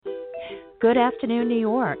Good afternoon, New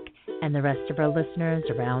York, and the rest of our listeners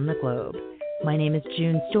around the globe. My name is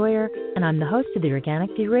June Stoyer, and I'm the host of the Organic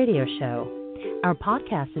View Radio Show. Our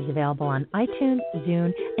podcast is available on iTunes,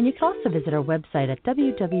 Zune, and you can also visit our website at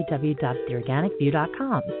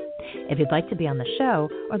www.theorganicview.com. If you'd like to be on the show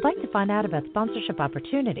or would like to find out about sponsorship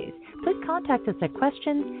opportunities, please contact us at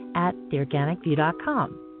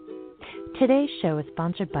questions@theorganicview.com. Today's show is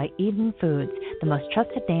sponsored by Eden Foods, the most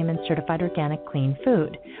trusted name in certified organic clean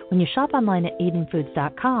food. When you shop online at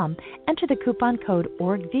EdenFoods.com, enter the coupon code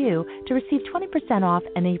ORGVIEW to receive 20% off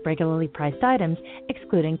any regularly priced items,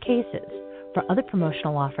 excluding cases. For other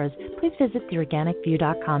promotional offers, please visit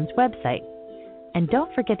theorganicview.com's website. And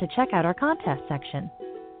don't forget to check out our contest section.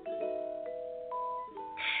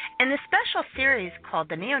 In this special series called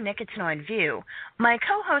the Neonicotinoid View, my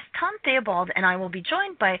co-host Tom Theobald and I will be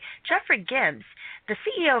joined by Jeffrey Gibbs, the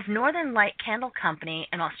CEO of Northern Light Candle Company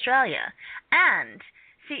in Australia and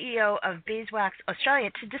CEO of Beeswax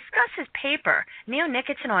Australia, to discuss his paper,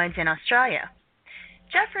 Neonicotinoids in Australia.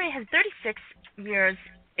 Jeffrey has 36 years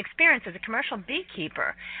experience as a commercial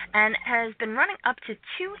beekeeper and has been running up to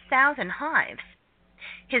 2,000 hives.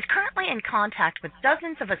 He is currently in contact with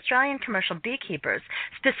dozens of Australian commercial beekeepers,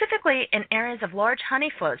 specifically in areas of large honey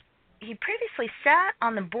flows. He previously sat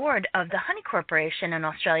on the board of the Honey Corporation in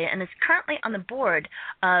Australia and is currently on the board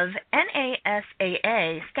of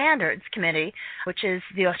NASAA Standards Committee, which is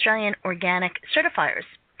the Australian Organic Certifiers.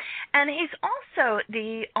 And he's also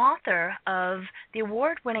the author of the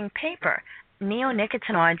award-winning paper,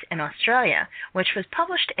 Neonicotinoids in Australia, which was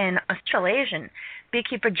published in Australasian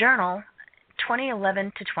Beekeeper Journal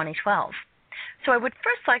 2011 to 2012. So I would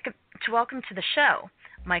first like to welcome to the show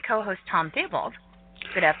my co-host Tom Theobald.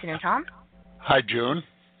 Good afternoon, Tom. Hi, June.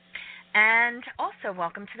 And also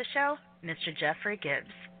welcome to the show Mr. Jeffrey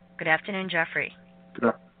Gibbs. Good afternoon, Jeffrey.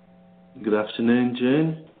 Good afternoon,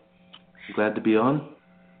 June. Glad to be on.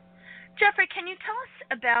 Jeffrey, can you tell us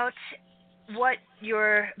about what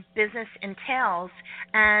your business entails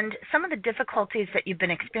and some of the difficulties that you've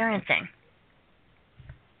been experiencing?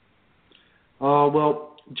 Oh,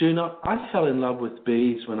 well, June, I fell in love with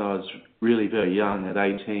bees when I was really very young, at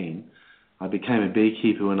 18. I became a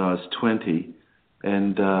beekeeper when I was 20,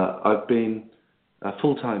 and I've been a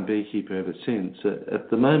full-time beekeeper ever since.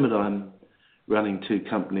 At the moment, I'm running two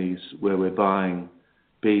companies where we're buying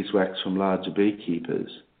beeswax from larger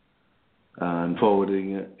beekeepers and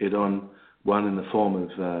forwarding it on, one in the form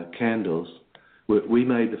of candles. We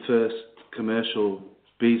made the first commercial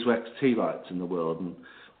beeswax tea lights in the world, and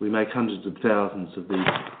we make hundreds of thousands of these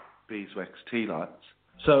beeswax tea lights.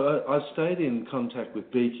 So I've stayed in contact with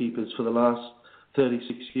beekeepers for the last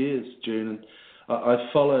 36 years, June, and I've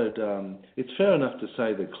followed, it's fair enough to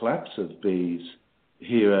say, the collapse of bees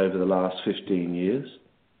here over the last 15 years.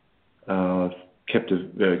 I've kept a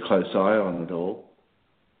very close eye on it all.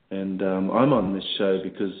 And I'm on this show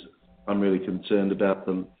because I'm really concerned about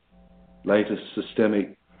the latest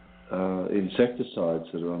systemic insecticides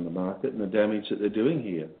that are on the market and the damage that they're doing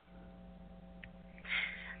here.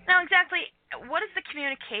 Now, exactly, what is the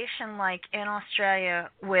communication like in Australia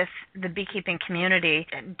with the beekeeping community?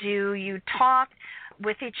 Do you talk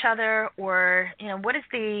with each other, or what is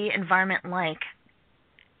the environment like?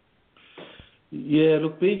 Yeah,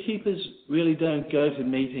 look, beekeepers really don't go to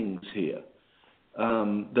meetings here.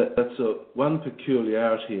 That's one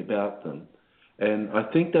peculiarity about them. And I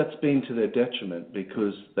think that's been to their detriment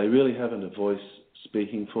because they really haven't a voice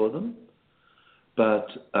speaking for them. But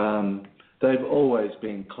they've always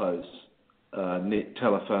been close, knit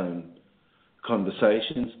telephone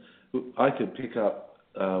conversations. I could pick up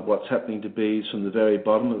what's happening to bees from the very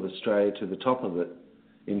bottom of Australia to the top of it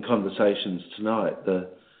in conversations tonight. The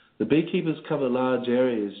beekeepers cover large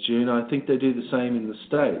areas, June. I think they do the same in the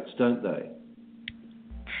States, don't they?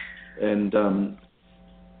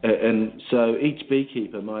 And so each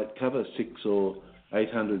beekeeper might cover 600 or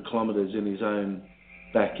 800 kilometres in his own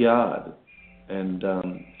backyard. And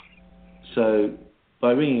so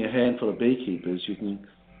by ringing a handful of beekeepers, you can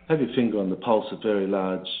have your finger on the pulse of very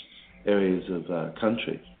large areas of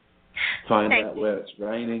country. Find out where it's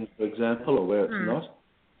raining, for example, or where it's not,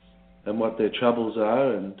 and what their troubles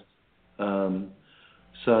are. And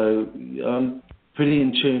so I'm pretty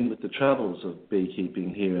in tune with the troubles of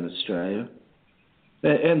beekeeping here in Australia.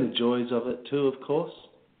 And the joys of it too, of course.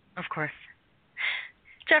 Of course.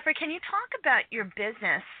 Jeffrey, can you talk about your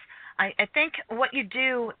business? I think what you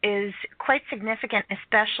do is quite significant,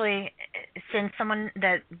 especially since someone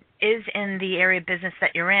that is in the area of business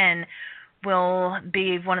that you're in will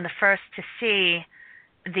be one of the first to see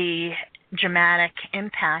the dramatic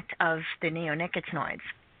impact of the neonicotinoids.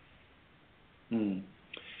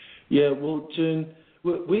 Yeah, well, June,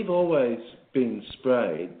 We've always been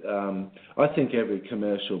sprayed. I think every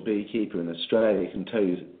commercial beekeeper in Australia can tell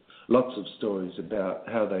you lots of stories about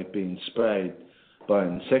how they've been sprayed by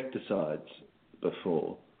insecticides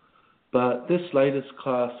before. But this latest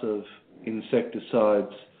class of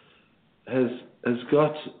insecticides has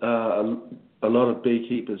got a lot of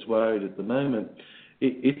beekeepers worried at the moment.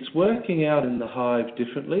 It's working out in the hive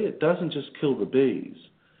differently. It doesn't just kill the bees,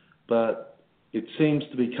 but it seems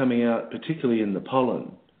to be coming out particularly in the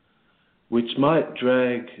pollen, which might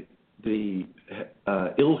drag the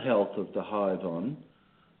ill health of the hive on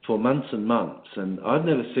for months and months. And I've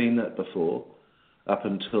never seen that before up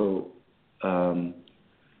until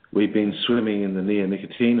we've been swimming in the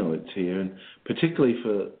neonicotinoids here, and particularly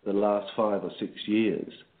for the last 5 or 6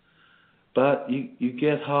 years. But you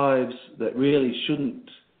get hives that really shouldn't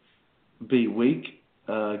be weak,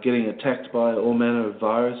 getting attacked by all manner of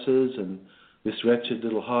viruses and this wretched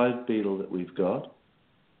little hive beetle that we've got.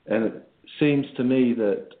 And it seems to me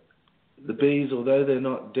that the bees, although they're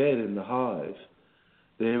not dead in the hive,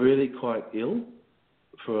 they're really quite ill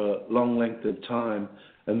for a long length of time.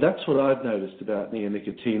 And that's what I've noticed about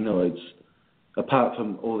neonicotinoids, apart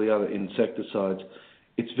from all the other insecticides.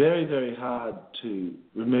 It's very, very hard to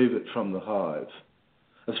remove it from the hive.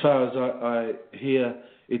 As far as I hear,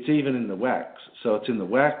 it's even in the wax. So it's in the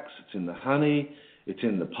wax, it's in the honey, it's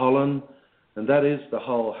in the pollen, and that is the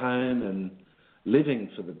whole home and living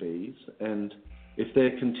for the bees. And if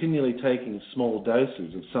they're continually taking small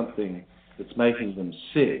doses of something that's making them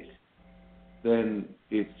sick, then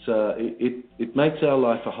it makes our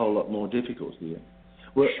life a whole lot more difficult here.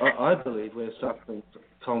 I believe we're suffering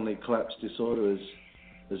colony collapse disorder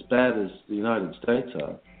as bad as the United States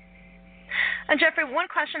are. And Jeffrey, one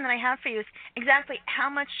question that I have for you is exactly how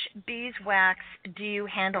much beeswax do you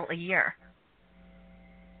handle a year?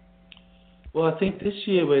 Well, I think this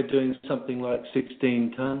year we're doing something like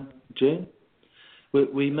 16 tonne, June.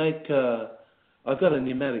 We make, I've got a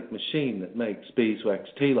pneumatic machine that makes beeswax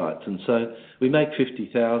tea lights, and so we make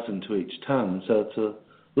 50,000 to each tonne, so it's a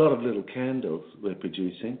lot of little candles we're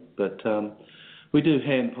producing. But we do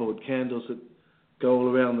hand-poured candles that go all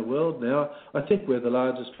around the world now. I think we're the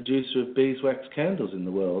largest producer of beeswax candles in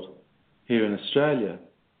the world here in Australia.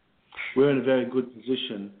 We're in a very good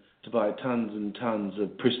position to buy tons and tons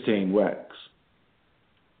of pristine wax.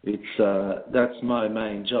 That's my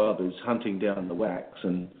main job, is hunting down the wax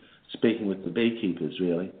and speaking with the beekeepers,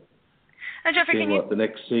 really. And Jeffrey, seeing what the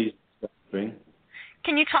next season will bring.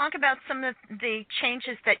 Can you talk about some of the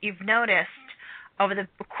changes that you've noticed over the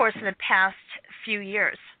course of the past few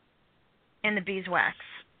years in the beeswax?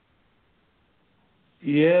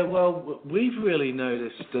 Yeah, well, we've really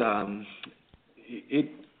noticed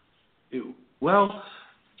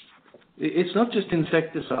it's not just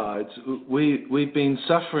insecticides. We've been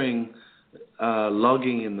suffering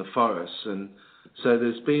logging in the forests, and so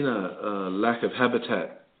there's been a lack of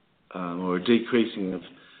habitat or a decreasing of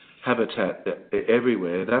habitat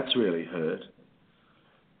everywhere. That's really hurt.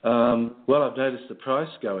 Well, I've noticed the price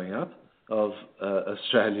going up of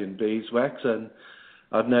Australian beeswax, and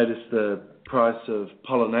I've noticed the price of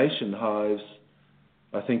pollination hives.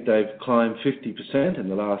 I think they've climbed 50% in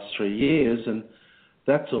the last 3 years, and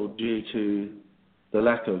that's all due to the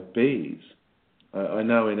lack of bees. I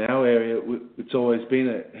know in our area, it's always been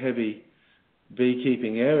a heavy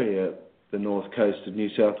beekeeping area, the north coast of New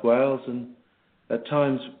South Wales, and at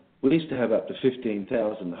times we used to have up to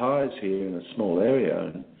 15,000 hives here in a small area.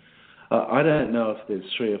 And I don't know if there's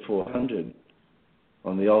 300 or 400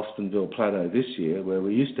 on the Alstonville Plateau this year, where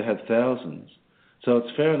we used to have thousands. So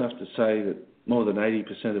it's fair enough to say that more than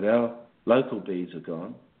 80% of our local bees are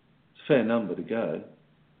gone. It's a fair number to go.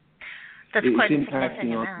 That's quite it's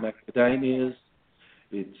impacting on macadamias.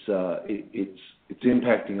 It's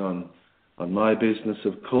impacting on my business,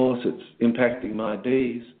 of course. It's impacting my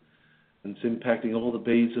bees, and it's impacting all the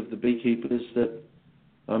bees of the beekeepers that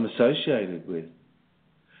I'm associated with.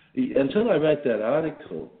 Until I wrote that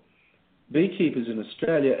article, beekeepers in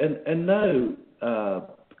Australia, and no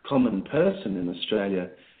common person in Australia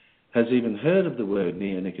has even heard of the word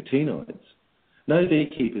neonicotinoids. No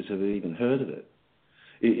beekeepers have even heard of it.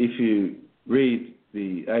 If you read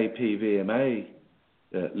the APVMA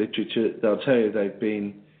literature, they'll tell you they've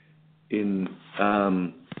been in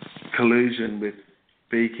collusion with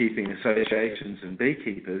beekeeping associations and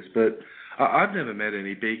beekeepers, but I've never met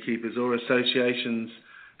any beekeepers or associations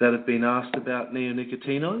that have been asked about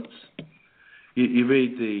neonicotinoids. You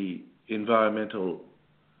read the environmental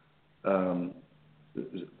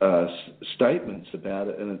statements about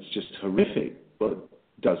it, and it's just horrific what it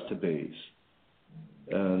does to bees.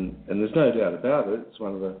 And there's no doubt about it. It's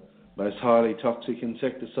one of the most highly toxic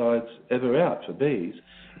insecticides ever out for bees.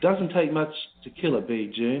 It doesn't take much to kill a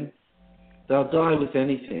bee, June. They'll die with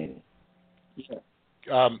anything.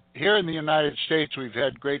 Yeah. Here in the United States, we've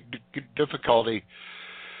had great difficulty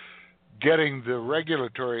getting the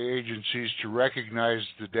regulatory agencies to recognize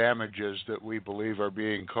the damages that we believe are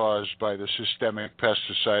being caused by the systemic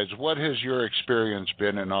pesticides. What has your experience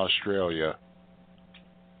been in Australia?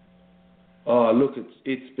 Oh, look,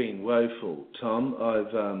 it's been woeful, Tom.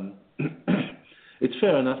 It's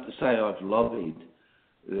fair enough to say I've lobbied.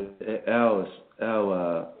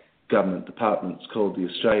 Our government department's called the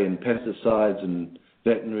Australian Pesticides and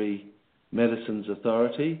Veterinary Medicines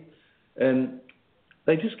Authority, and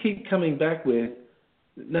they just keep coming back with,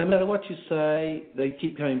 no matter what you say, they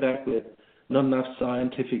keep coming back with not enough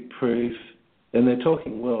scientific proof, and they're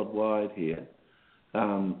talking worldwide here,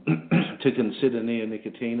 to consider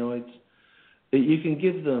neonicotinoids. You can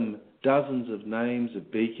give them dozens of names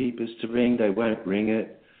of beekeepers to ring, they won't ring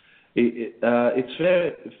it. It's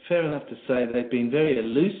fair enough to say they've been very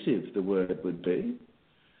elusive, the word would be.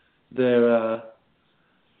 They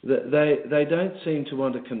don't seem to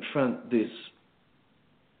want to confront this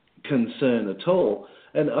concern at all.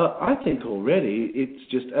 And I think already it's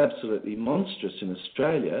just absolutely monstrous in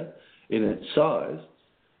Australia in its size.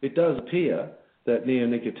 It does appear that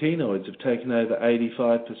neonicotinoids have taken over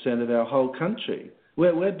 85% of our whole country.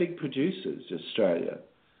 We're big producers, Australia,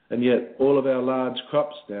 and yet all of our large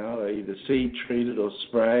crops now are either seed treated or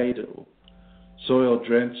sprayed or soil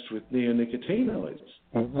drenched with neonicotinoids.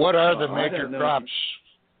 What are the major crops?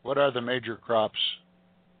 What are the major crops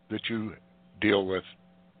that you deal with?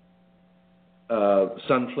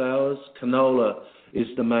 Sunflowers. Canola is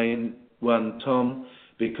the main one, Tom,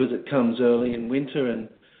 because it comes early in winter and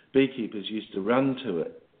beekeepers used to run to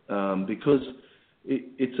it because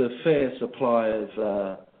it's a fair supply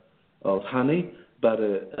of honey, but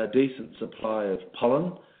a decent supply of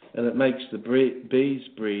pollen, and it makes the bees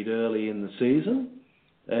breed early in the season,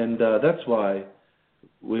 and that's why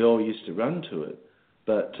we all used to run to it.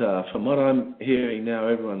 But from what I'm hearing now,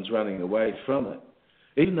 everyone's running away from it.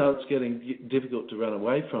 Even though it's getting difficult to run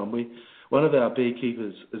away from, one of our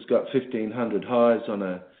beekeepers has got 1,500 hives on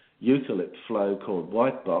a eucalypt flow called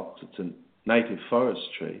white box. It's a native forest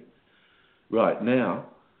tree right now,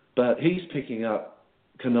 but he's picking up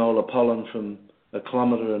canola pollen from 1.5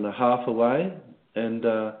 kilometres away, and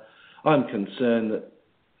I'm concerned that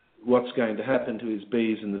what's going to happen to his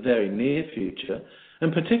bees in the very near future,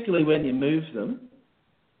 and particularly when you move them,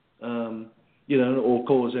 or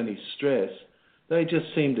cause any stress, they just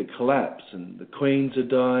seem to collapse, and the queens are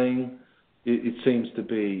dying. It seems to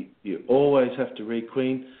be you always have to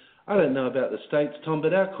requeen. I don't know about the States, Tom,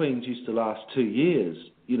 but our queens used to last 2 years,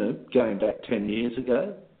 going back 10 years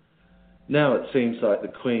ago. Now it seems like the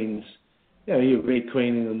queens, you're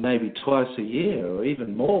requeening them maybe twice a year or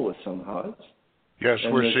even more with some hives. Yes,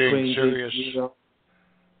 we're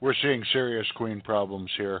seeing serious queen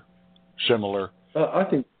problems here. Similar. I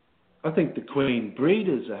think the queen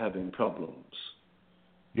breeders are having problems.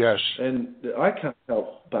 Yes. And I can't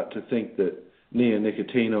help but to think that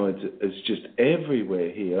neonicotinoids is just everywhere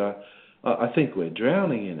here. I think we're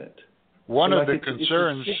drowning in it. One of the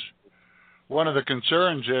concerns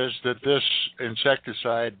is that this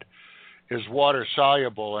insecticide is water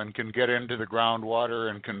soluble and can get into the groundwater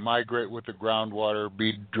and can migrate with the groundwater,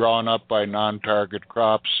 be drawn up by non-target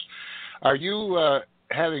crops. Are you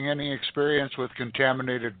having any experience with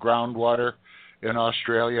contaminated groundwater in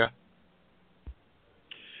Australia?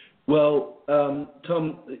 Well,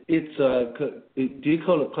 Tom, it's do you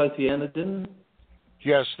call it clothianidin?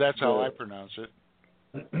 Yes, that's how I pronounce it.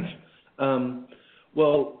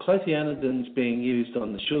 Well, clothianidin's being used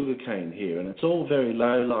on the sugarcane here, and it's all very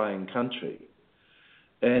low-lying country.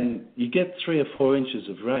 And you get 3 or 4 inches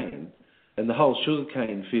of rain, and the whole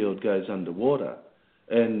sugarcane field goes underwater.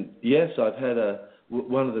 And yes, I've had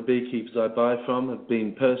one of the beekeepers I buy from have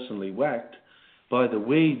been personally whacked by the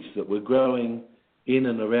weeds that were growing in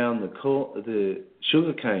and around the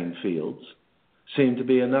sugarcane fields. Seemed to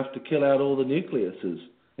be enough to kill out all the nucleuses.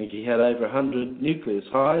 I think he had over 100 nucleus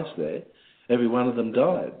hives there. Every one of them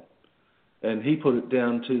died. And he put it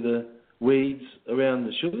down to the weeds around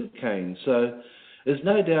the sugarcane. So there's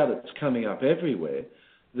no doubt it's coming up everywhere.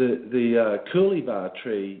 The cooliebar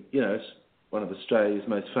tree, it's one of Australia's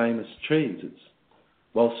most famous trees. It's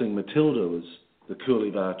Waltzing Matilda was the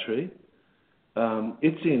cooliebar tree.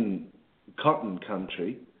 It's in cotton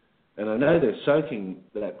country, and I know they're soaking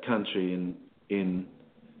that country in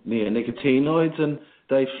neonicotinoids, and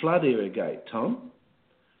they flood irrigate, Tom.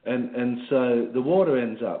 And so the water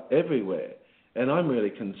ends up everywhere. And I'm really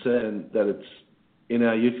concerned that it's in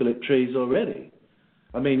our eucalypt trees already.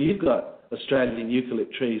 I mean, you've got Australian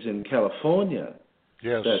eucalypt trees in California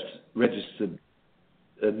Yes. that's registered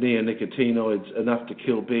neonicotinoids enough to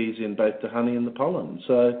kill bees in both the honey and the pollen.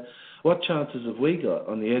 So what chances have we got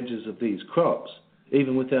on the edges of these crops,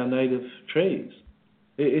 even with our native trees?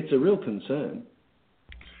 It's a real concern.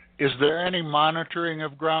 Is there any monitoring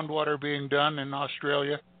of groundwater being done in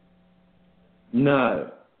Australia?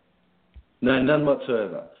 No, none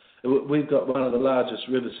whatsoever. We've got one of the largest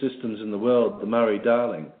river systems in the world, the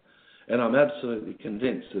Murray-Darling, and I'm absolutely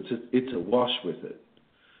convinced that it's awash with it.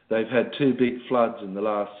 They've had 2 big floods in the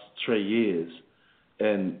last 3 years,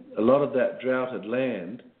 and a lot of that droughted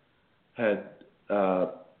land had,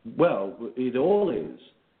 it all is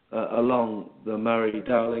along the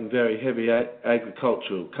Murray-Darling, very heavy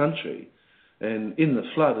agricultural country. And in the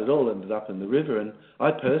flood, it all ended up in the river. And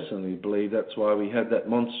I personally believe that's why we had that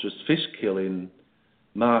monstrous fish kill in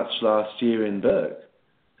March last year in Burke.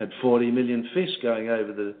 Had 40 million fish going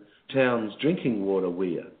over the town's drinking water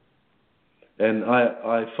weir. And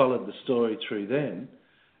I followed the story through then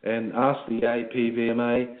and asked the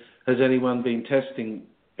APVMA, has anyone been testing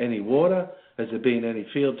any water? Has there been any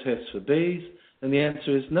field tests for bees? And the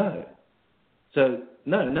answer is no. So,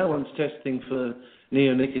 no one's testing for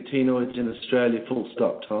neonicotinoids in Australia, full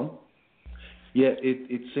stop, Tom. Yet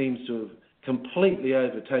it seems to have completely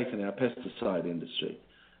overtaken our pesticide industry.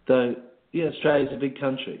 Though, Australia's a big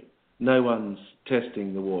country. No one's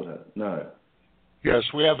testing the water, no. Yes,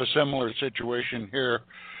 we have a similar situation here.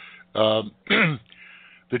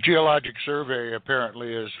 The Geologic Survey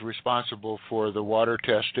apparently is responsible for the water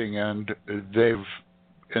testing, and they've,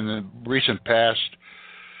 in the recent past,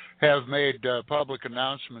 have made public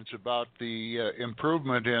announcements about the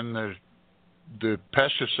improvement in the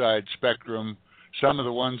pesticide spectrum. Some of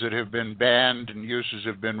the ones that have been banned and uses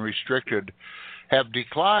have been restricted have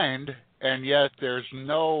declined, and yet there's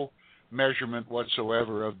no measurement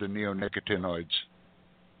whatsoever of the neonicotinoids.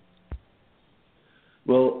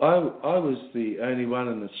 Well, I was the only one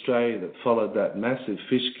in Australia that followed that massive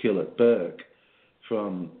fish kill at Burke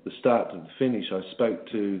from the start to the finish. I spoke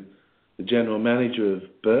to the general manager of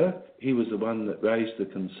Burke. He was the one that raised the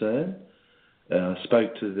concern. I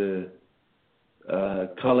spoke to the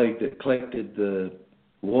colleague that collected the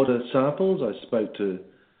water samples. I spoke to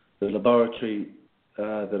the laboratory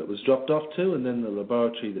that it was dropped off to, and then the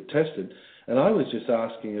laboratory that tested. And I was just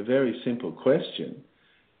asking a very simple question.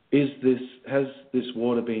 Has this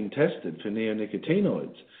water been tested for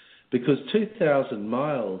neonicotinoids? Because 2,000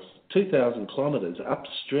 kilometres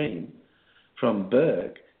upstream from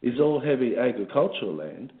Burke is all heavy agricultural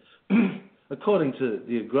land. According to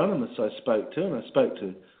the agronomists I spoke to, and I spoke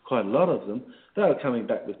to quite a lot of them, they were coming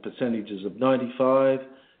back with percentages of 95,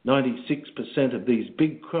 96% of these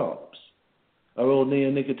big crops are all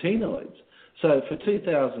neonicotinoids. So for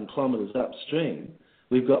 2,000 kilometres upstream,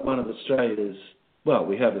 we've got one of Australia's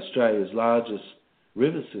largest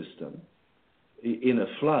river system in a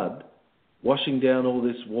flood, washing down all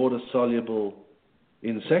this water-soluble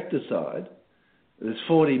insecticide. There's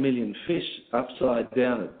 40 million fish upside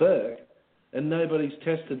down at Burke, and nobody's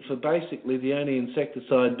tested for basically the only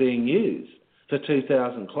insecticide being used for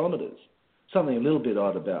 2,000 kilometres. Something a little bit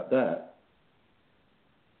odd about that.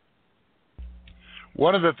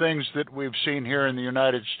 One of the things that we've seen here in the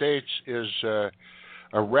United States is a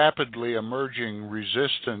rapidly emerging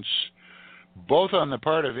resistance, both on the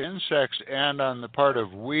part of insects and on the part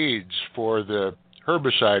of weeds, for the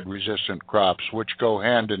herbicide-resistant crops, which go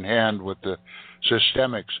hand in hand with the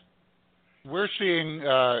systemics. We're seeing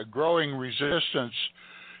growing resistance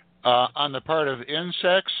on the part of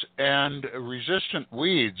insects and resistant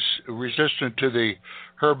weeds, resistant to the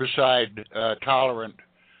herbicide-tolerant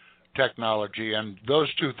technology, and those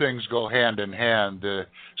two things go hand in hand, the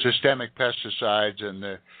systemic pesticides and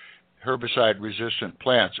the herbicide-resistant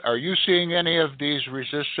plants. Are you seeing any of these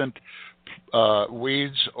resistant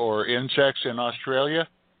weeds or insects in Australia?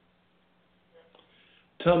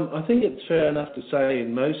 Tom, I think it's fair enough to say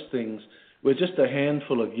in most things we're just a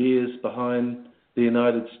handful of years behind the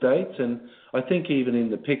United States, and I think even in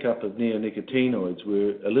the pickup of neonicotinoids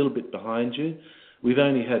we're a little bit behind you. We've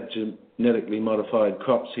only had genetically modified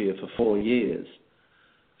crops here for 4 years.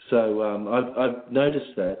 So I've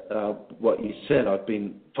noticed that, what you said, I've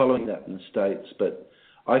been following that in the States, but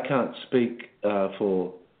I can't speak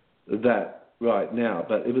for that right now.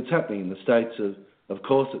 But if it's happening in the States, of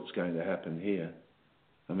course it's going to happen here.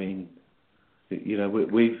 I mean,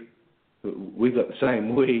 we've got the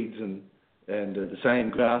same weeds and the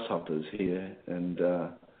same grasshoppers here, and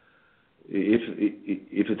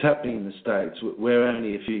if it's happening in the States, we're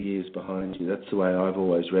only a few years behind you. That's the way I've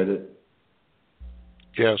always read it.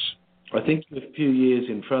 Yes. I think a few years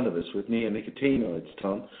in front of us with neonicotinoids,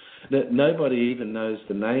 Tom. Nobody even knows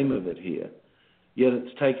the name of it here, yet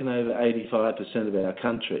it's taken over 85% of our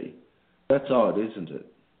country. That's odd, isn't it?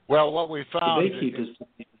 Well, what we found... The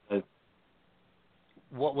beekeepers...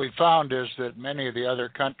 What we found is that many of the other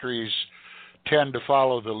countries tend to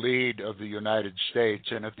follow the lead of the United States,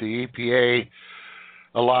 and if the EPA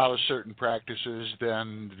allows certain practices,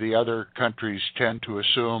 then the other countries tend to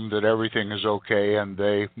assume that everything is okay and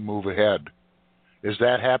they move ahead. Is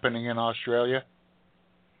that happening in Australia?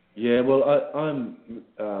 Yeah, well,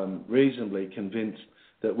 I'm reasonably convinced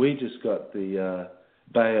that we just got the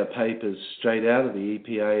Bayer papers straight out of the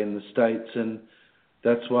EPA in the States, and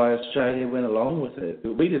that's why Australia went along with it.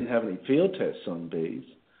 But we didn't have any field tests on bees.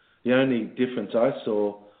 The only difference I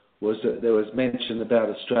saw was that there was mention about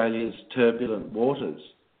Australia's turbulent waters.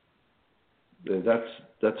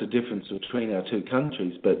 That's a difference between our two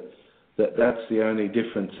countries, but that's the only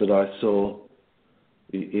difference that I saw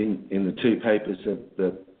in the two papers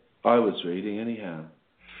that I was reading anyhow.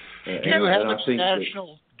 Do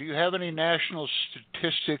you have any national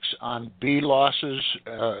statistics on bee losses?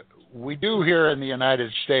 We do here in the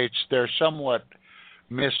United States. They're somewhat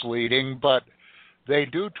misleading, but they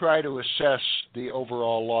do try to assess the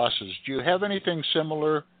overall losses. Do you have anything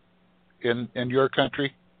similar in your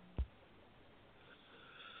country?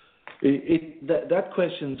 That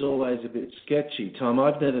question's always a bit sketchy, Tom.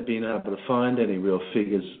 I've never been able to find any real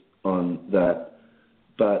figures on that,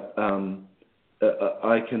 but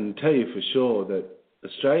I can tell you for sure that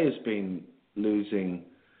Australia's been losing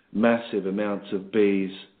massive amounts of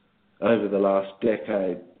bees over the last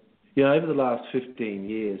decade. You know, over the last 15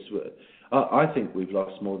 years, I think we've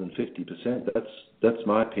lost more than 50%. That's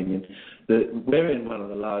my opinion. We're in one of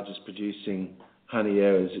the largest producing honey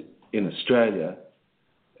areas in Australia,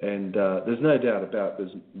 and there's no doubt about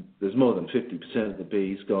there's more than 50% of the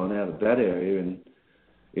bees gone out of that area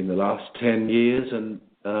in the last 10 years. And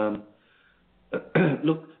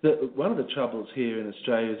look, one of the troubles here in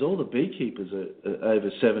Australia is all the beekeepers are over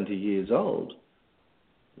 70 years old.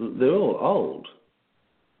 They're all old.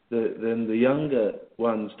 Then the younger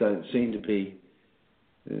ones don't seem to be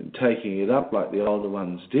taking it up like the older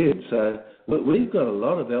ones did. So we've got a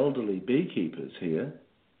lot of elderly beekeepers here.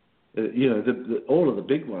 All of the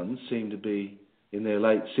big ones seem to be in their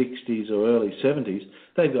late 60s or early 70s.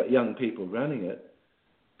 They've got young people running it,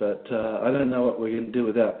 but I don't know what we're going to do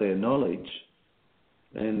without their knowledge.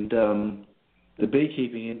 And the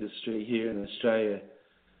beekeeping industry here in Australia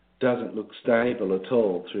doesn't look stable at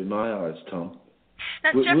all through my eyes, Tom.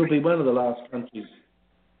 We'll be one of the last countries.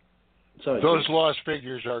 Sorry, those loss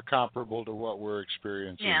figures are comparable to what we're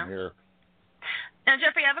experiencing here. Now,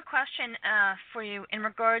 Jeffrey, I have a question for you in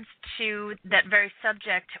regards to that very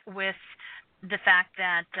subject, with the fact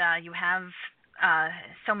that you have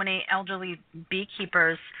so many elderly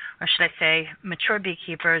beekeepers, or should I say mature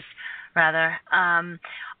beekeepers, rather.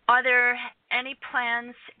 Are there any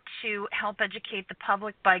plans to help educate the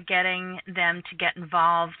public by getting them to get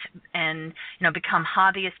involved and become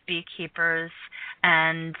hobbyist beekeepers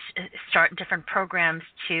and start different programs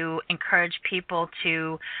to encourage people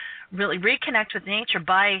to really reconnect with nature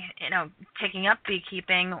by taking up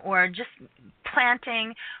beekeeping, or just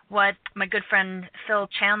planting what my good friend Phil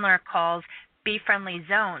Chandler calls bee-friendly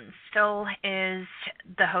zones? Phil is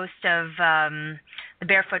the host of The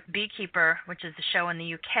Barefoot Beekeeper, which is a show in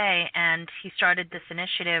the UK, and he started this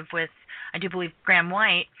initiative with, I do believe, Graham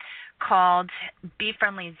White, called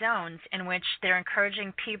Bee-Friendly Zones, in which they're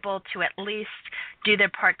encouraging people to at least do their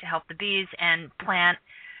part to help the bees and plant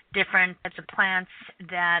different types of plants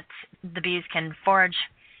that the bees can forage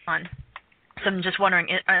on. So I'm just wondering,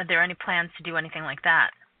 are there any plans to do anything like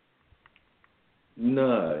that?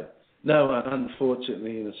 No,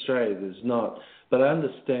 unfortunately in Australia there's not. But I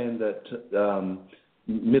understand that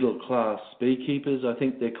middle-class beekeepers, I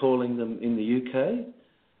think they're calling them in the UK,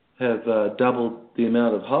 have doubled the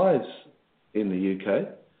amount of hives in the UK.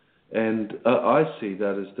 And I see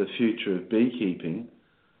that as the future of beekeeping.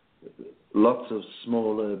 Lots of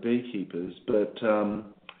smaller beekeepers. But the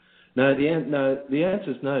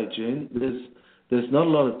answer is no, June. There's not a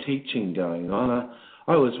lot of teaching going on.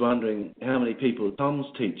 I was wondering how many people Tom's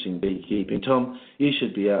teaching beekeeping. Tom, you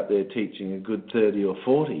should be out there teaching a good 30 or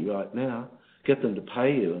 40 right now. Get them to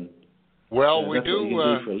pay you. And well, we that's do. What you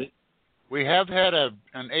can do for a living. We have had an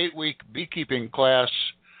 8-week beekeeping class.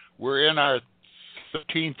 We're in our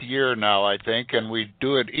 13th year now, I think, and we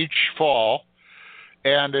do it each fall.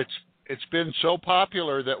 And it's been so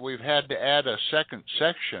popular that we've had to add a second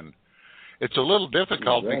section. It's a little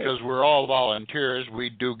difficult because we're all volunteers. We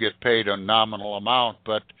do get paid a nominal amount,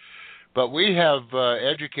 but But we have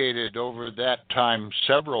educated over that time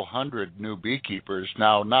several hundred new beekeepers.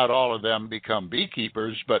 Now, not all of them become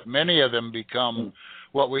beekeepers, but many of them become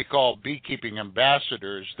what we call beekeeping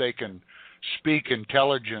ambassadors. They can speak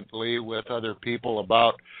intelligently with other people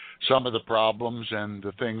about some of the problems and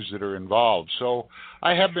the things that are involved. So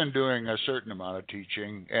I have been doing a certain amount of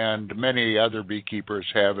teaching, and many other beekeepers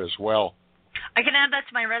have as well. I can add that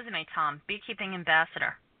to my resume, Tom. Beekeeping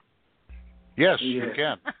ambassador. Yes, you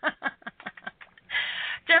can.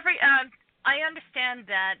 Jeffrey, I understand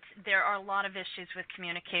that there are a lot of issues with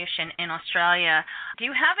communication in Australia. Do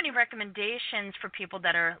you have any recommendations for people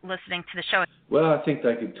that are listening to the show? Well, I think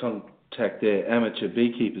they could contact their amateur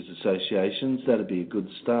beekeepers associations. That'd be a good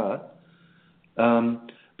start.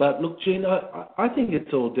 But look, Gene, I think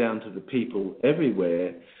it's all down to the people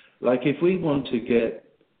everywhere. Like if we want to get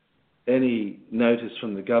any notice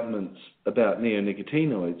from the governments about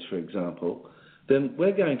neonicotinoids, for example, then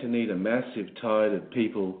we're going to need a massive tide of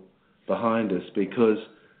people behind us, because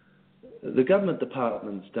the government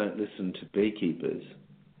departments don't listen to beekeepers.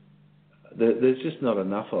 There's just not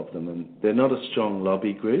enough of them, and they're not a strong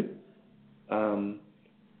lobby group.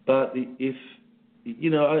 But if,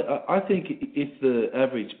 I think if the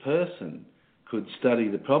average person could study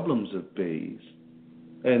the problems of bees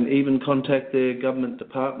and even contact their government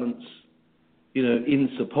departments, in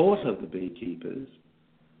support of the beekeepers,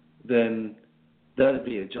 then that'd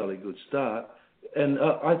be a jolly good start. And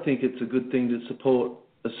I think it's a good thing to support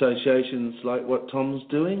associations like what Tom's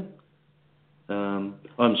doing.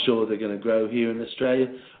 I'm sure they're going to grow here in Australia.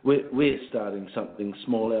 We're starting something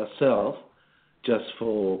small ourselves, just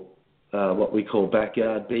for what we call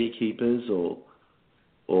backyard beekeepers or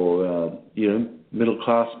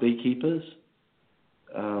middle-class beekeepers.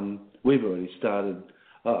 We've already started.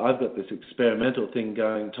 I've got this experimental thing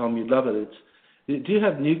going. Tom, you'd love it. Do you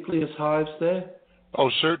have nucleus hives there?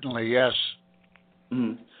 Oh, certainly, yes.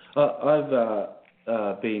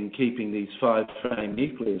 I've been keeping these 5-frame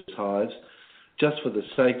nucleus hives just for the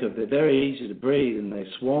sake of they're very easy to breed and they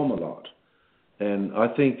swarm a lot. And I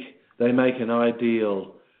think they make an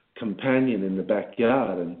ideal companion in the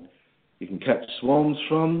backyard, and you can catch swarms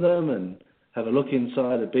from them and have a look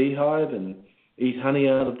inside a beehive and eat honey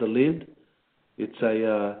out of the lid.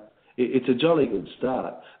 It's a jolly good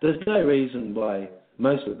start. There's no reason why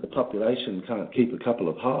most of the population can't keep a couple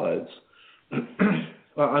of hives.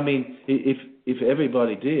 I mean, if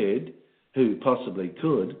everybody did, who possibly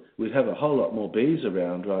could, we'd have a whole lot more bees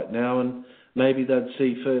around right now, and maybe they'd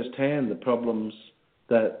see firsthand the problems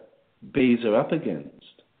that bees are up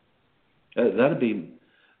against.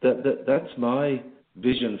 That's my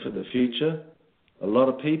vision for the future. A lot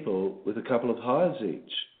of people with a couple of hives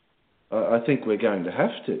each. I think we're going to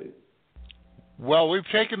have to. Well, we've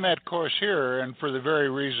taken that course here, and for the very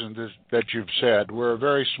reason that you've said. We're a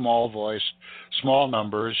very small voice, small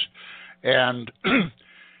numbers, and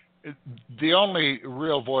the only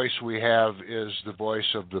real voice we have is the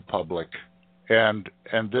voice of the public. And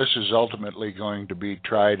this is ultimately going to be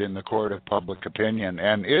tried in the court of public opinion,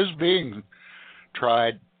 and is being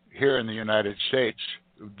tried here in the United States.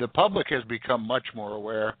 The public has become much more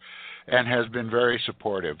aware and has been very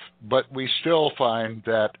supportive, but we still find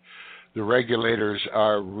that the regulators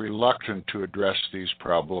are reluctant to address these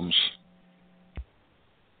problems.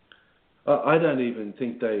 I don't even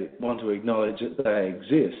think they want to acknowledge that they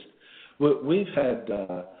exist. We've had,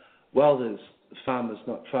 there's farmers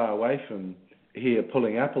not far away from here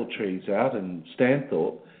pulling apple trees out in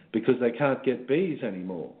Stanthorpe because they can't get bees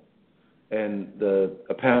anymore. And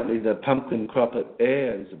apparently the pumpkin crop at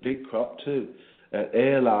Ayr is a big crop too. At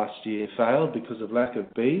Ayr last year failed because of lack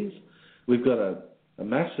of bees. We've got a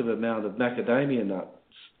massive amount of macadamia nuts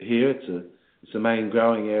here. It's the main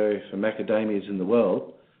growing area for macadamias in the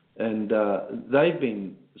world. And they've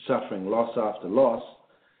been suffering loss after loss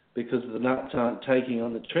because the nuts aren't taking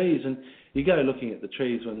on the trees. And you go looking at the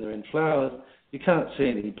trees when they're in flowers, you can't see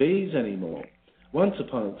any bees anymore. Once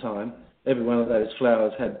upon a time, every one of those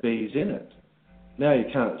flowers had bees in it. Now you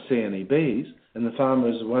can't see any bees, and the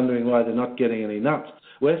farmers are wondering why they're not getting any nuts.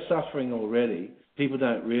 We're suffering already. People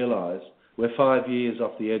don't realise we're 5 years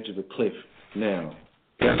off the edge of a cliff now.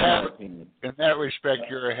 In that respect,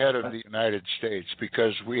 you're ahead of the United States,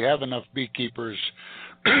 because we have enough beekeepers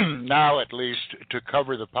now, at least, to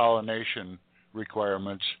cover the pollination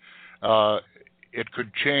requirements. It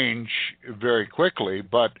could change very quickly,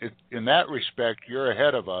 but in that respect, you're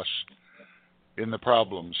ahead of us in the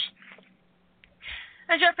problems.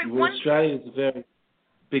 Jeffrey, Australia is a very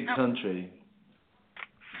big country.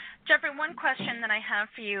 Jeffrey, one question that I have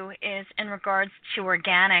for you is in regards to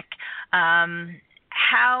organic. How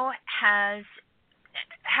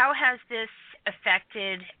how has this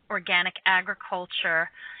affected organic agriculture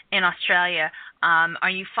in Australia? Are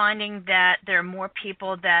you finding that there are more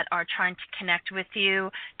people that are trying to connect with you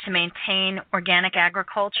to maintain organic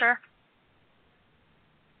agriculture?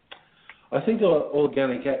 I think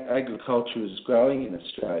organic agriculture is growing in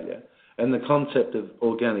Australia, and the concept of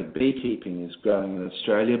organic beekeeping is growing in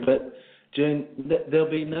Australia, but June, there'll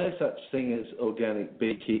be no such thing as organic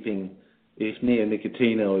beekeeping if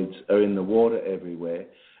neonicotinoids are in the water everywhere,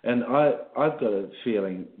 and I've got a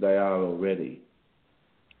feeling they are already.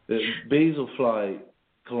 The bees will fly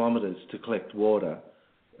kilometres to collect water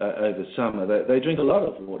over summer. They drink a lot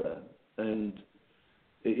of water, and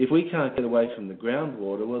if we can't get away from the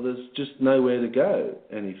groundwater, well, there's just nowhere to go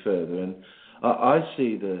any further. And I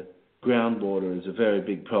see the groundwater as a very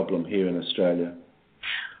big problem here in Australia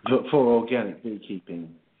for organic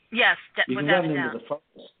beekeeping. Yes, you can without run a doubt. into the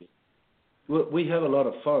forest. We have a lot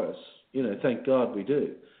of forests, thank God we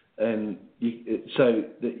do. And so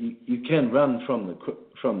that you can run from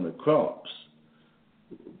the crops,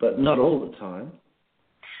 but not all the time.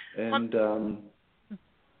 And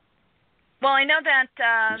well, I know that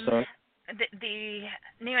sorry? the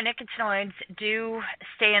neonicotinoids do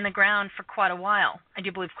stay in the ground for quite a while. I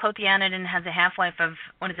do believe clothianidin has a half-life of,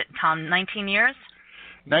 what is it, Tom, 19 years?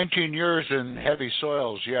 19 years in heavy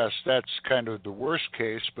soils, yes, that's kind of the worst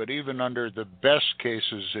case, but even under the best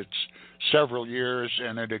cases, it's several years,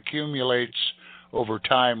 and it accumulates over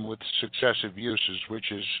time with successive uses,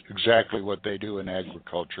 which is exactly what they do in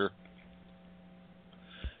agriculture.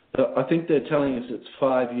 I think they're telling us it's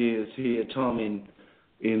 5 years here, Tom,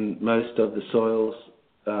 in most of the soils.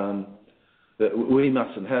 That we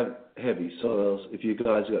mustn't have heavy soils if you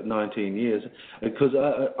guys got 19 years, because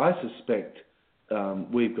I suspect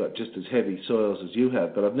we've got just as heavy soils as you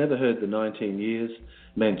have, but I've never heard the 19 years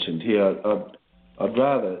mentioned here. I'd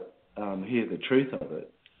rather hear the truth of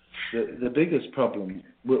it. The biggest problem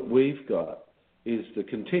we've got is the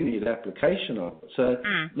continued application of it. So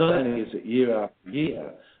not only is it year after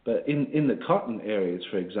year, but in the cotton areas,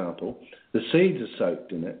 for example, the seeds are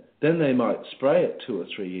soaked in it. Then they might spray it 2 or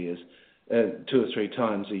 3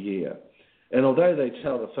 times a year. And although they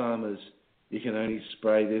tell the farmers you can only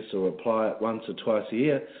spray this or apply it once or twice a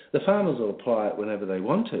year, the farmers will apply it whenever they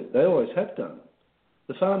want to. They always have done.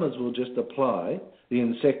 The farmers will just apply the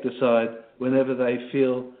insecticide whenever they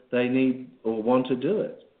feel they need or want to do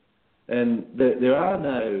it. And there are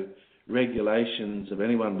no regulations of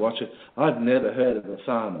anyone watching. I've never heard of a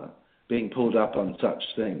farmer being pulled up on such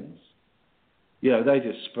things. They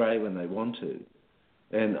just spray when they want to.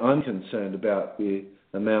 And I'm concerned about the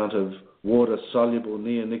amount of water-soluble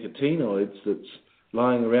neonicotinoids that's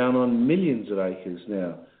lying around on millions of acres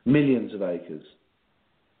now. Millions of acres.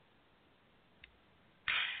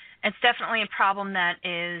 It's definitely a problem that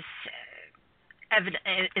is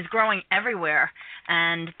growing everywhere,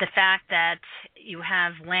 and the fact that you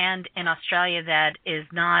have land in Australia that is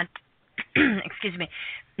not,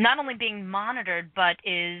 not only being monitored, but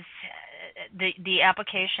is the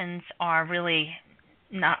applications are really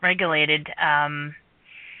not regulated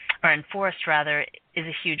or enforced, rather, is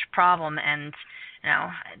a huge problem, and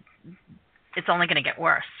it's only going to get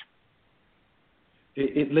worse.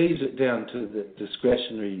 It leaves it down to the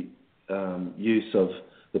discretionary use of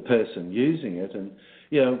the person using it. And,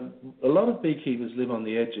 a lot of beekeepers live on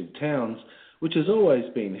the edge of towns, which has always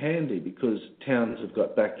been handy because towns have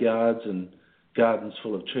got backyards and gardens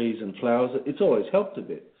full of trees and flowers. It's always helped a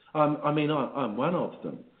bit. I'm one of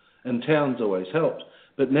them, and towns always helped.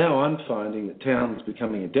 But now I'm finding that towns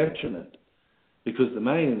becoming a detriment because the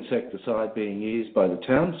main insecticide being used by the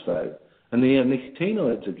townsfolk are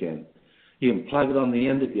neonicotinoids again. You can plug it on the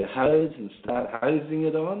end of your hose and start hosing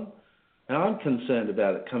it on. And I'm concerned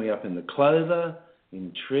about it coming up in the clover,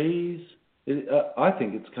 in trees. I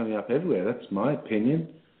think it's coming up everywhere. That's my opinion.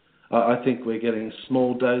 I think we're getting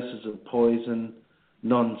small doses of poison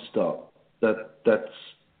non-stop.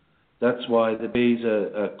 That's why the bees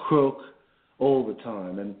are crook all the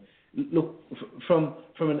time. And look, from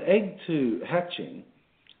an egg to hatching,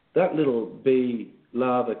 that little bee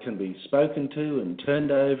larva can be spoken to and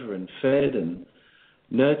turned over and fed and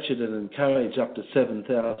nurtured and encouraged up to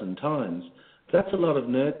 7,000 times. That's a lot of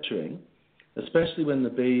nurturing, especially when the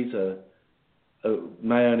bees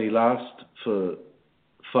may only last for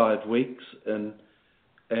 5 weeks, and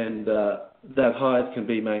that hive can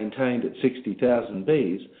be maintained at 60,000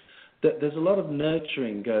 bees. There's a lot of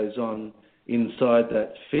nurturing goes on inside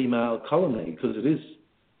that female colony, because it is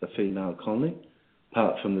a female colony,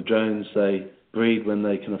 apart from the drones they breed when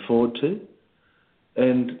they can afford to.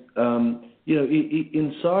 And,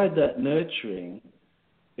 inside that nurturing,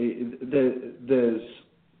 there's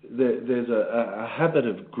there's a habit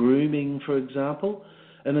of grooming, for example,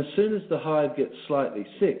 and as soon as the hive gets slightly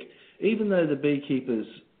sick, even though the beekeepers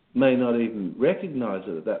may not even recognise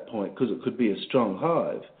it at that point because it could be a strong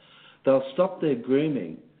hive, they'll stop their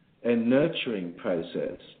grooming and nurturing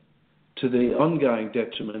process to the ongoing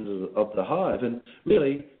detriment of the hive. And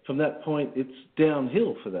really, from that point, it's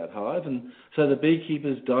downhill for that hive. And so the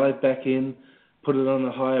beekeepers dive back in, put it on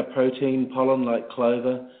a higher protein pollen like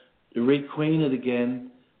clover, requeen it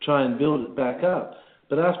again, try and build it back up.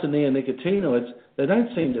 But after neonicotinoids, they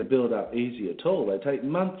don't seem to build up easy at all. They take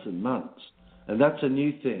months and months. And that's a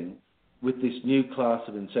new thing with this new class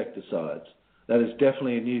of insecticides. That is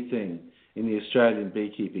definitely a new thing in the Australian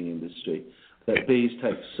beekeeping industry, that bees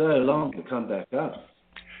take so long to come back up.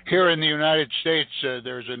 Here in the United States,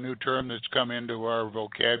 there's a new term that's come into our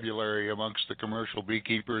vocabulary amongst the commercial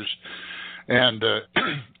beekeepers, and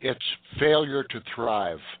it's failure to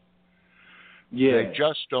thrive. Yeah, they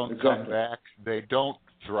just don't come back. They don't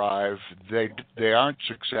thrive. They aren't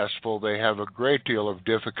successful. They have a great deal of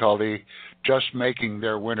difficulty just making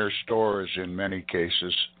their winter stores in many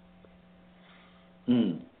cases.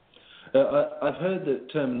 I've heard the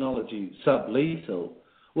terminology sublethal.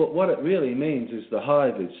 What it really means is the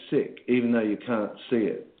hive is sick, even though you can't see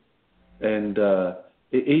it. And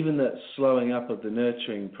even that slowing up of the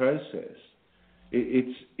nurturing process,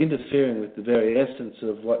 it's interfering with the very essence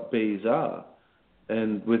of what bees are.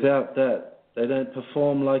 And without that, they don't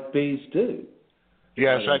perform like bees do.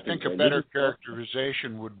 Yes, I think a better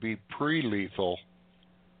characterization would be pre-lethal.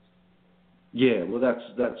 Yeah, well,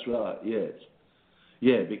 that's right, yes.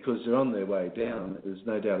 Yeah, because they're on their way down, there's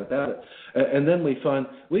no doubt about it. And then we find,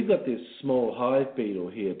 we've got this small hive beetle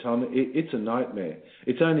here, Tom. It's a nightmare.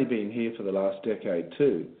 It's only been here for the last decade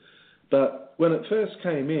too. But when it first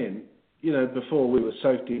came in, before we were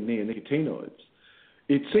soaked in neonicotinoids,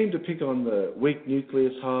 it seemed to pick on the weak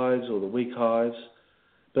nucleus hives or the weak hives.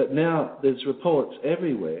 But now there's reports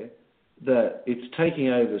everywhere that it's taking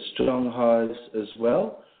over strong hives as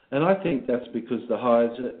well. And I think that's because the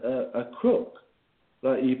hives are crook.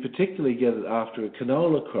 Like you particularly get it after a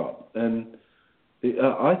canola crop. And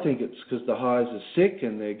I think it's because the hives are sick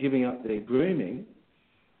and they're giving up their grooming.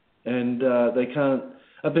 And they can't,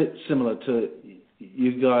 a bit similar to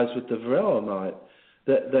you guys with the varroa mite,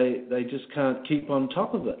 that they just can't keep on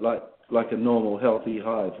top of it like a normal healthy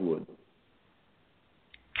hive would.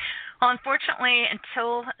 Well, unfortunately,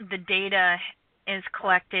 until the data is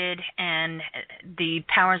collected and the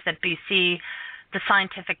powers that be see the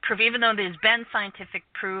scientific proof, even though there's been scientific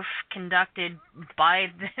proof conducted by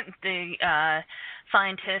the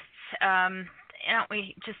scientists,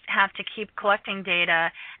 we just have to keep collecting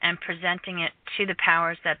data and presenting it to the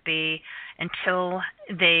powers that be until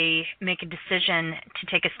they make a decision to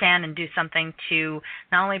take a stand and do something to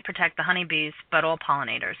not only protect the honeybees, but all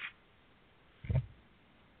pollinators.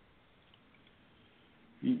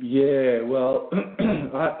 Yeah, well,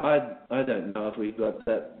 I don't know if we've got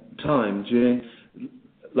that time, June.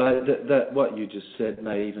 Like that, what you just said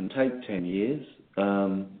may even take 10 years.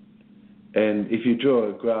 And if you draw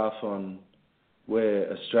a graph on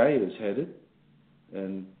where Australia's headed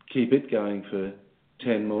and keep it going for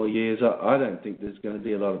 10 more years, I don't think there's going to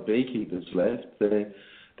be a lot of beekeepers left.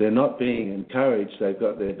 They're not being encouraged. They've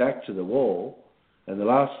got their back to the wall. And the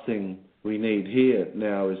last thing we need here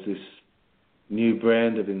now is this new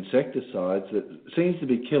brand of insecticides that seems to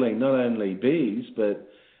be killing not only bees, but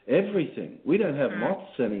everything. We don't have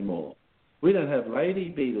moths anymore. We don't have lady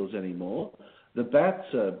beetles anymore. The bats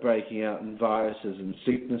are breaking out in viruses and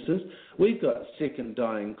sicknesses. We've got sick and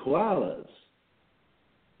dying koalas.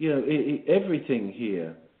 Everything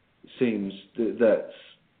here seems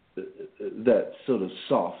that's sort of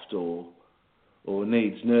soft or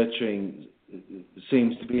needs nurturing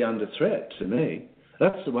seems to be under threat to me.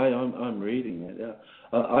 That's the way I'm reading it.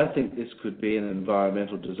 I think this could be an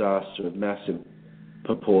environmental disaster of massive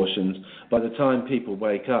proportions. By the time people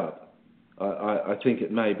wake up, I think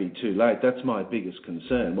it may be too late. That's my biggest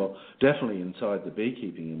concern. Well, definitely inside the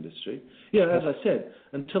beekeeping industry. As I said,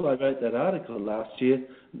 until I wrote that article last year,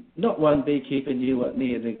 not one beekeeper knew what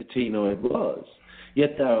neonicotinoid was.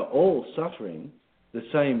 Yet they are all suffering the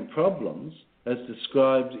same problems as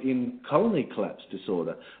described in colony collapse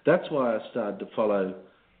disorder. That's why I started to follow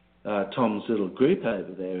Tom's little group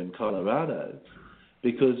over there in Colorado,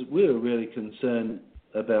 because we were really concerned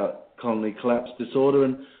about colony collapse disorder,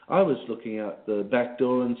 and I was looking out the back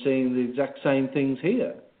door and seeing the exact same things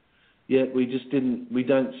here. Yet we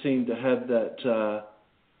don't seem to have that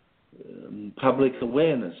public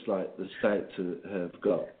awareness like the states have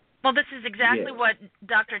got. Well, this is exactly what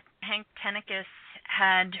Dr. Hank Tenekis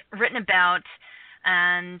had written about,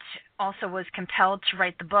 and also was compelled to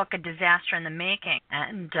write the book, A Disaster in the Making.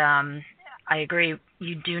 And I agree,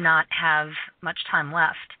 you do not have much time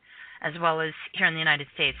left, as well as here in the United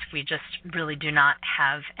States. We just really do not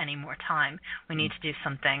have any more time. We need to do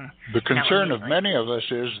something. The concern of many of us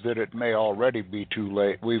is that it may already be too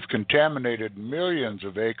late. We've contaminated millions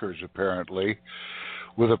of acres, apparently,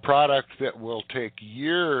 with a product that will take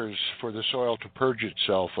years for the soil to purge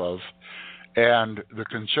itself of. And the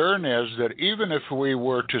concern is that even if we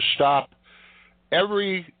were to stop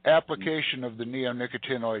every application of the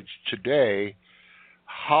neonicotinoids today,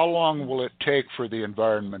 how long will it take for the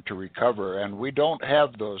environment to recover? And we don't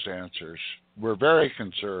have those answers. We're very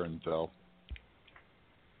concerned, though.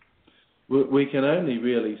 We can only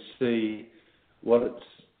really see what's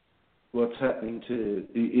happening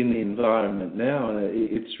in the environment now, and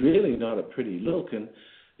it's really not a pretty look. And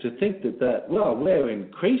to think that we're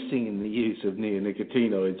increasing in the use of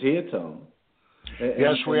neonicotinoids here, Tom.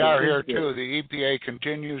 Yes, we are here too. The EPA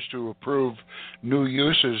continues to approve new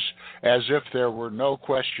uses as if there were no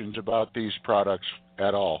questions about these products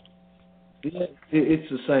at all. Yeah, it's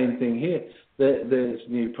the same thing here. There's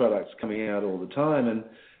new products coming out all the time, and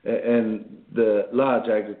the large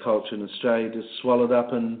agriculture in Australia just swallowed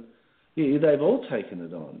up, and they've all taken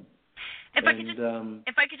it on. If I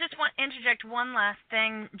could just interject one last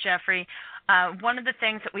thing, Jeffrey. One of the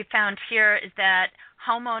things that we found here is that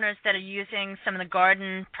homeowners that are using some of the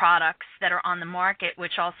garden products that are on the market,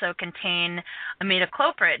 which also contain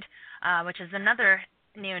imidacloprid, which is another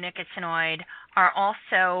neonicotinoid, are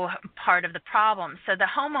also part of the problem. So the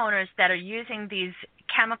homeowners that are using these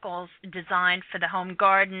chemicals designed for the home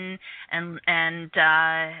garden and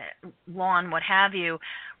lawn, what have you,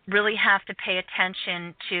 really have to pay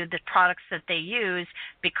attention to the products that they use,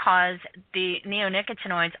 because the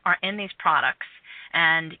neonicotinoids are in these products,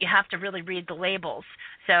 and you have to really read the labels.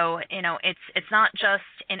 So, it's not just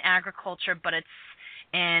in agriculture, but it's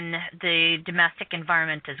in the domestic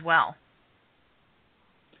environment as well.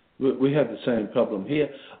 We have the same problem here.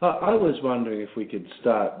 I was wondering if we could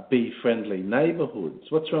start bee-friendly neighbourhoods.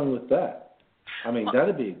 What's wrong with that? I mean,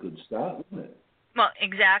 that'd be a good start, wouldn't it? Well,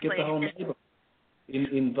 exactly. Get the whole neighbourhood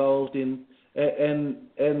involved in and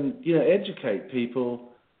educate people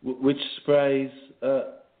which sprays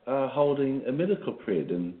are holding imidacloprid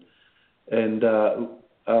and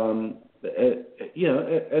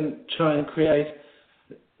try and create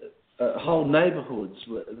whole neighbourhoods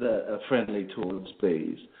that are friendly towards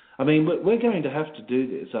bees. I mean, we're going to have to do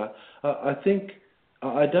this.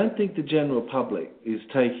 I don't think the general public is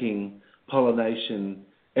taking pollination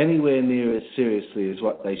anywhere near as seriously as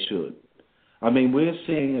what they should. I mean, we're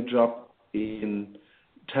seeing a drop in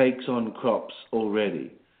takes on crops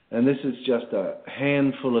already, and this is just a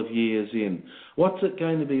handful of years in. What's it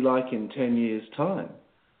going to be like in 10 years' time?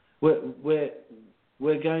 We're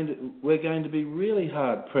going to be really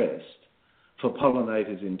hard pressed for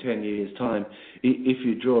pollinators in 10 years' time if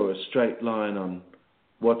you draw a straight line on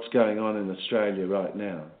what's going on in Australia right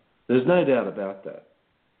now. There's no doubt about that.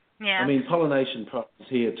 Yeah. I mean, pollination prices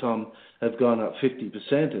here, Tom, have gone up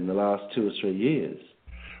 50% in the last 2 or 3 yees.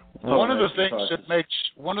 One of the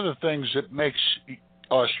things that makes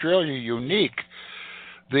Australia unique,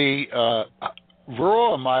 the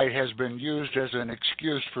varroa mite has been used as an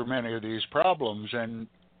excuse for many of these problems, and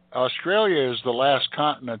Australia is the last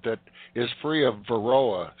continent that is free of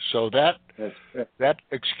varroa, so that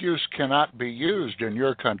excuse cannot be used in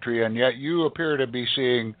your country, and yet you appear to be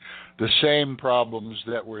seeing the same problems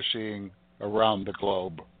that we're seeing around the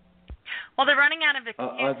globe. Well, they're running out of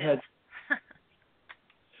excuses.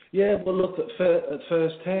 Well, look, at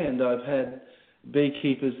first hand, I've had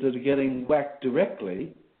beekeepers that are getting whacked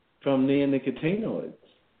directly from neonicotinoids,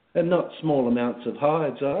 and not small amounts of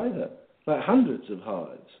hives either, like hundreds of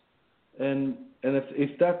hives. And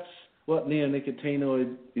if that's what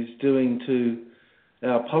neonicotinoid is doing to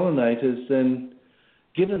our pollinators, then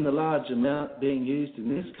given the large amount being used in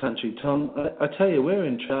this country, Tom, I tell you, we're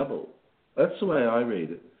in trouble. That's the way I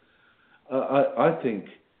read it. I think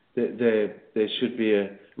that there should be a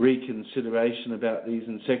reconsideration about these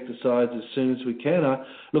insecticides as soon as we can.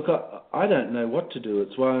 I don't know what to do.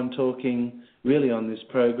 It's why I'm talking really on this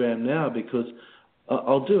program now, because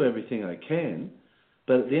I'll do everything I can,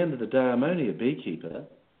 but at the end of the day, I'm only a beekeeper.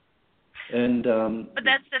 But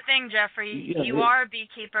that's the thing, Jeffrey. You are a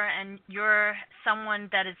beekeeper, and you're someone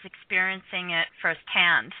that is experiencing it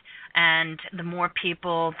firsthand. And the more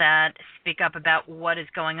people that speak up about what is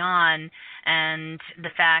going on, and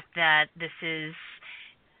the fact that this is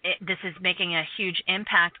making a huge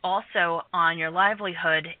impact also on your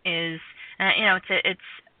livelihood, is it's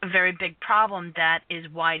a very big problem that is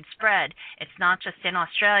widespread. It's not just in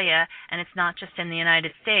Australia, and it's not just in the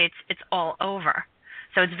United States. It's all over.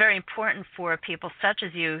 So it's very important for people such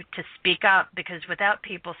as you to speak up, because without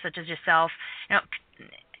people such as yourself,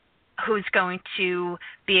 who's going to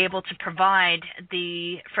be able to provide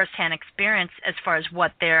the firsthand experience as far as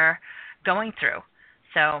what they're going through.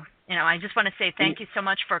 So, I just want to say thank you so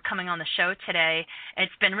much for coming on the show today.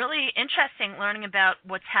 It's been really interesting learning about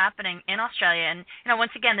what's happening in Australia. And,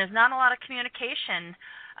 once again, there's not a lot of communication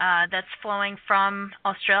that's flowing from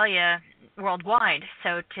Australia worldwide.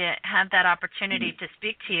 So to have that opportunity to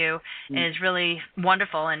speak to you is really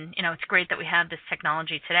wonderful. And, it's great that we have this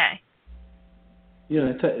technology today.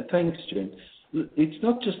 Thanks, Jen. It's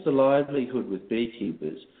not just the livelihood with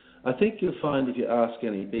beekeepers. I think you'll find if you ask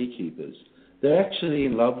any beekeepers, they're actually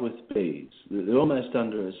in love with bees. They're almost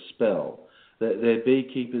under a spell. They're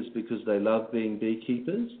beekeepers because they love being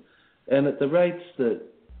beekeepers. And at the rates that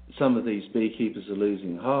some of these beekeepers are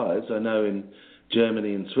losing hives, I know in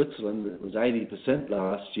Germany and Switzerland it was 80%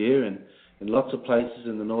 last year, and in lots of places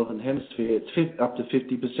in the Northern Hemisphere it's up to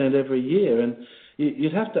 50% every year. And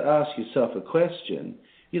you'd have to ask yourself a question,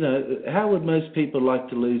 how would most people like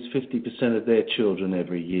to lose 50% of their children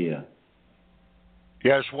every year?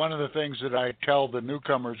 Yes, one of the things that I tell the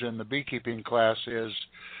newcomers in the beekeeping class is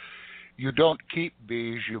you don't keep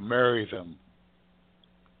bees, you marry them.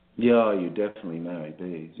 Yeah, you definitely marry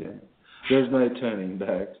bees, yeah. There's no turning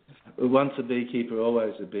back. Once a beekeeper,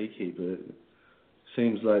 always a beekeeper. It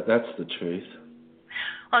seems like that's the truth.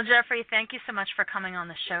 Well, Jeffrey, thank you so much for coming on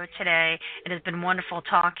the show today. It has been wonderful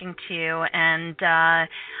talking to you, and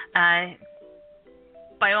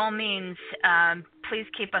by all means, please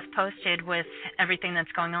keep us posted with everything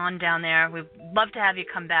that's going on down there. We'd love to have you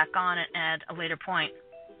come back on at a later point.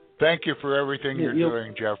 Thank you for everything you're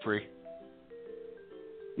doing, Jeffrey.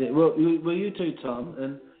 Yeah, well, you too,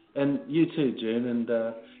 Tom, and you too, June,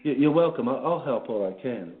 and you're welcome. I'll help all I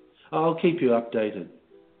can. I'll keep you updated.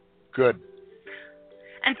 Good.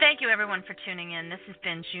 And thank you, everyone, for tuning in. This has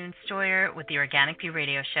been June Stoyer with the Organic Bee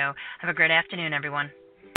Radio Show. Have a great afternoon, everyone.